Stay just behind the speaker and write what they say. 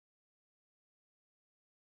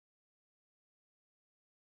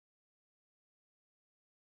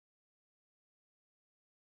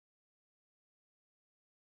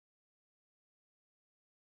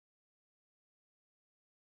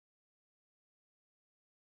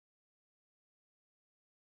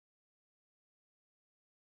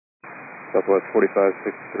Southwest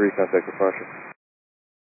 4563, contact departure.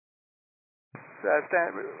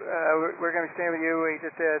 We're going to be staying with you. We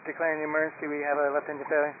just declaring the emergency. We have a left engine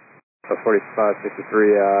failure. South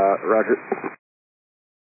 4563, roger.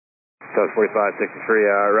 South 4563,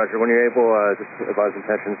 roger. When you're able, just advise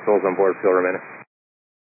intentions, souls on board, fuel remaining.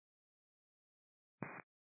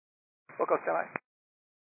 We'll go stand by.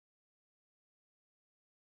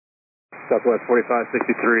 Southwest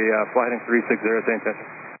 4563, flight heading 360, same intention.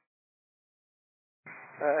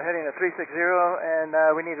 Heading to 360, and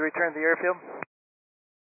we need to return to the airfield.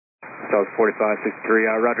 South 4563,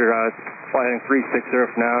 roger, flight heading 360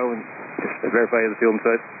 for now, and just verify the field in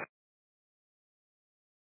sight.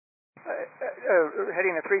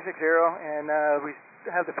 Heading to 360, and we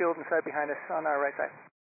have the field in sight behind us on our right side.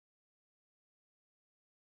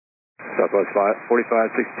 Southwest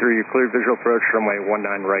 4563, you cleared visual approach, runway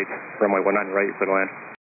 19 right, for the land.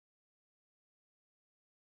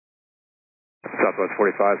 Southwest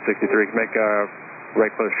 4563, make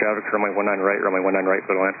right close traffic, runway 19 right,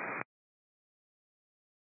 for the land.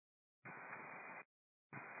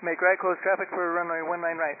 Make right close traffic for runway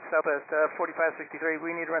 19 right, Southwest 4563.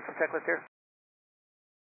 We need to run some checklist here.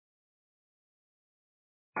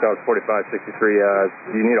 Southwest 4563,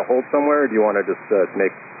 do you need a hold somewhere, or do you want to just make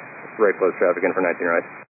right close traffic in for 19 right?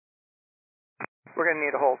 We're going to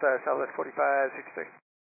need a hold, Southwest 4563.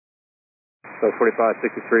 So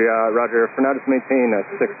 4563, roger. For now, just maintain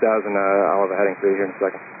 6,000. I'll have a heading for you here in a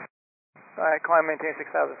second. All right, climb, maintain 6,000,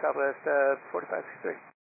 Southwest 4563.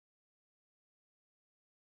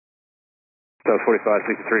 So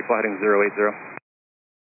 4563, flight heading 080.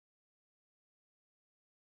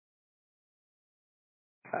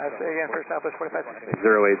 Say again for Southwest 4563.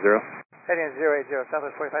 080. Heading 080,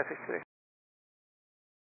 Southwest 4563.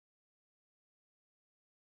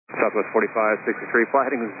 Southwest 4563, flight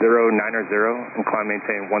heading 090, and climb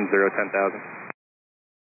maintain 10,000.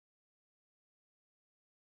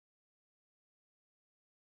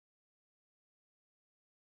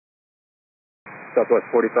 Southwest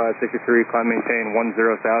 4563, climb maintain 10,000,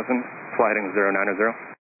 flight heading 090.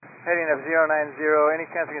 Heading of 090, any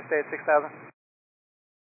chance we can stay at 6,000?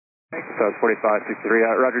 Southwest 4563,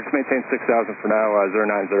 roger, just maintain 6,000 for now,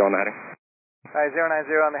 090 on the heading. All right, 090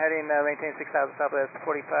 on the heading, maintain 6,000, Southwest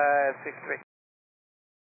 4563.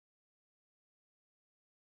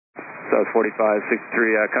 Southwest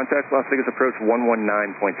 4563, contact Las Vegas approach 119.77.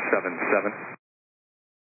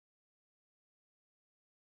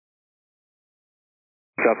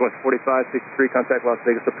 Southwest 4563, contact Las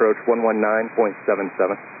Vegas approach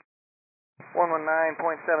 119.77.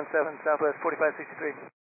 119.77, Southwest 4563.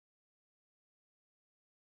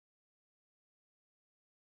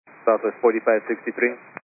 Southwest 4563.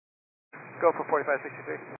 Go for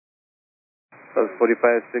 4563. Southwest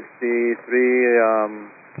 4563,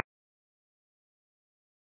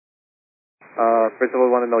 first of all,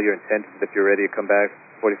 I want to know your intent. If you're ready to come back,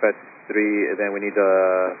 4563, then we need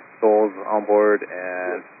souls on board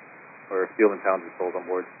or fuel and pounds of souls on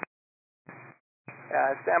board.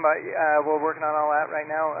 Stand by. We're working on all that right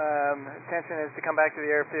now. Intention is to come back to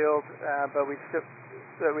the airfield, but we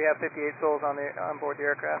have 58 souls on board the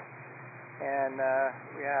aircraft, and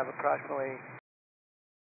we have approximately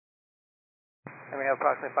 5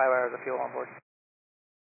 hours of fuel on board.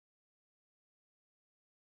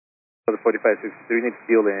 For the 4563, we need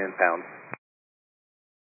fuel in pounds.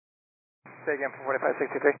 Say again for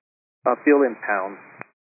 4563. Fuel in pounds.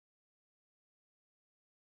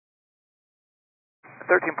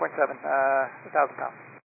 13.7, 1,000 pounds.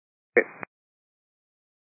 Okay.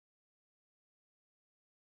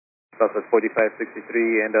 Southwest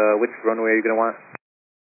 4563, and which runway are you going to want?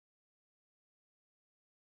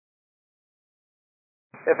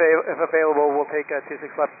 If available, we'll take 26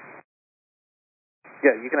 left.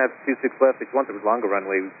 Yeah, you can have 26 left. If you want the longer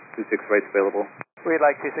runway, 26 right's available. We'd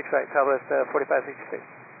like 26 right, Southwest 4563.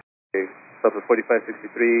 Okay. Southwest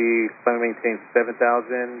 4563, climb and maintain 7,000.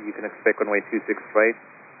 You can expect runway 26 right,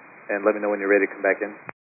 and let me know when you're ready to come back in.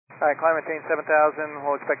 All right, climb and maintain 7,000.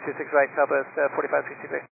 We'll expect 26 right, Southwest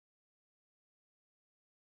 4563.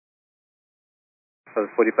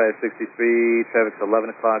 Southwest 4563, traffic's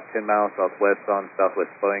 11 o'clock, 10 miles southwest on Southwest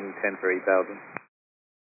Boeing, 10 for 8,000.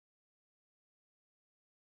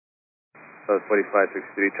 Southwest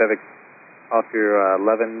 4563, traffic off your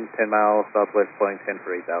 11, 10 miles southwest Boeing, 10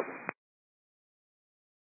 for 8,000.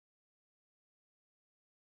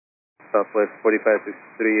 Southwest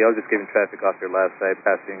 4563, I was just giving traffic off your last side,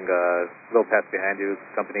 passing, little pass behind you,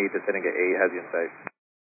 company descending at 8, has you in sight.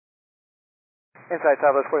 Inside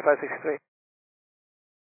Southwest 4563.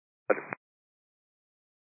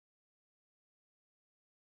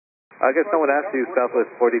 I guess someone asked you, Southwest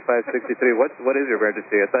 4563, what is your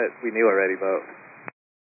emergency? I thought we knew already, but...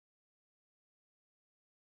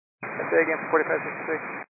 Say again for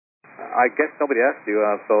 4563. I guess nobody asked you,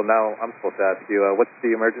 so now I'm supposed to ask you, what's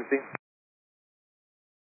the emergency?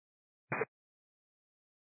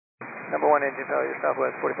 Number 1 engine failure,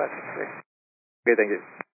 Southwest 4563. Okay, thank you.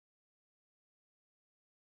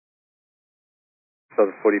 So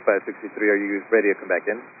the 4563, are you ready to come back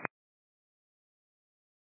in?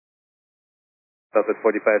 Southwest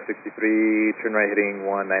 4563, turn right heading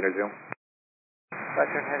 190. Right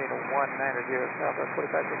turn heading to 190, Southwest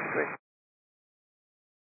 4563.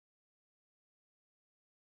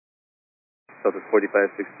 Southwest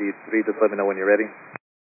 4563, just let me know when you're ready.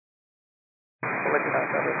 I'll let you know,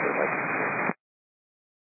 Southwest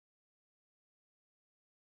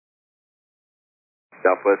 4563.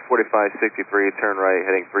 Southwest 4563, turn right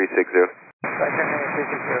heading 360. Right turn heading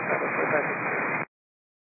 360, Southwest 4563.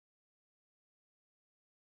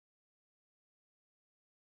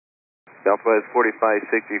 Southwest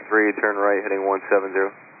 4563, turn right heading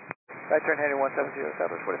 170. Right turn heading 170,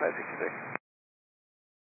 Southwest 4563.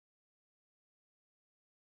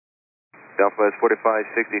 Southwest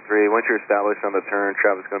 4563, once you're established on the turn,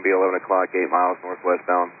 traffic's going to be 11 o'clock, 8 miles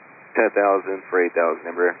northwestbound, 10,000 for 8,000,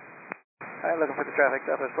 number. Alright, looking for the traffic,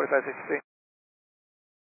 Southwest 4563.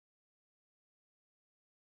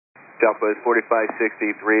 Southwest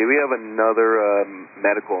 4563, we have another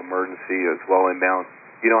medical emergency as well inbound.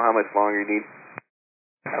 You know how much longer you need?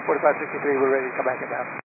 4563, we're ready to come back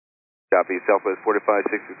inbound. Copy, Southwest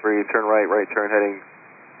 4563, turn right, right turn heading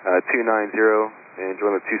 290, and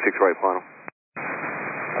join the 26 right final.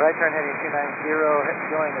 Right turn heading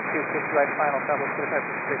 290, join the 26 right final, Southwest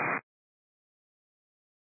 4563.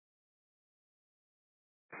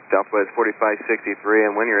 Southwest 4563,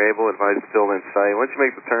 and when you're able, advise still in sight. Once you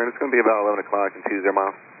make the turn, it's going to be about 11 o'clock and 20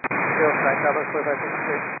 miles. Still in sight, Southwest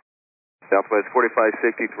 4563. Southwest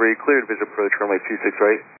 4563, cleared visual approach runway 26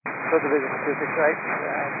 right. Close the vision for 26 right,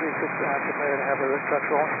 36 declare to have a truck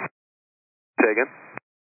rolling. Say again.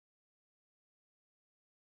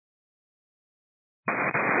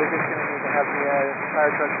 We're just going to need to have the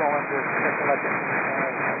fire trucks rolling to protect the electric.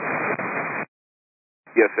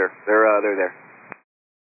 Yes, sir. They're there.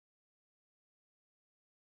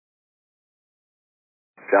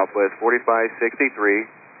 Southwest 4563,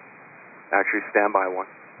 actually standby one.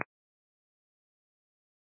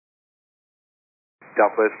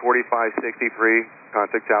 Southwest 4563,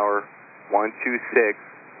 contact tower 126.975.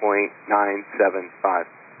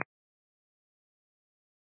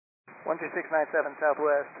 12697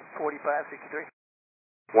 Southwest 4563.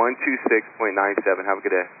 126.97, have a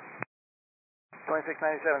good day.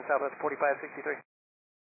 2697 Southwest 4563.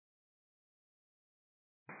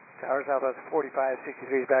 Tower Southwest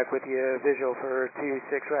 4563 is back with you, visual for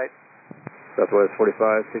 26 right. Southwest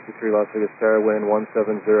 4563, Las Vegas Tower, wind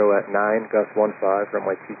 170 at 9, gust 15,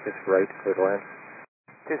 runway 26 right, clear to land.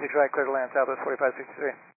 26 right, clear to land, Southwest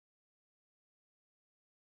 4563.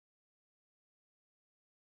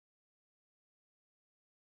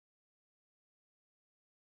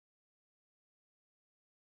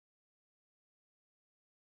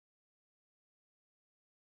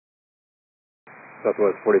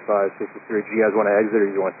 Southwest 4563, do you guys want to exit or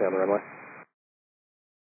do you want to stay on the runway?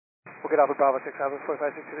 We'll get off at Bravo 6, Southwest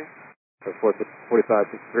 4563. Southwest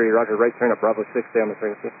 4563, roger, right turn at Bravo 6, stay on the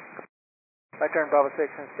frequency. Right turn Bravo 6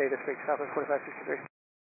 and stay this week, Southwest 4563.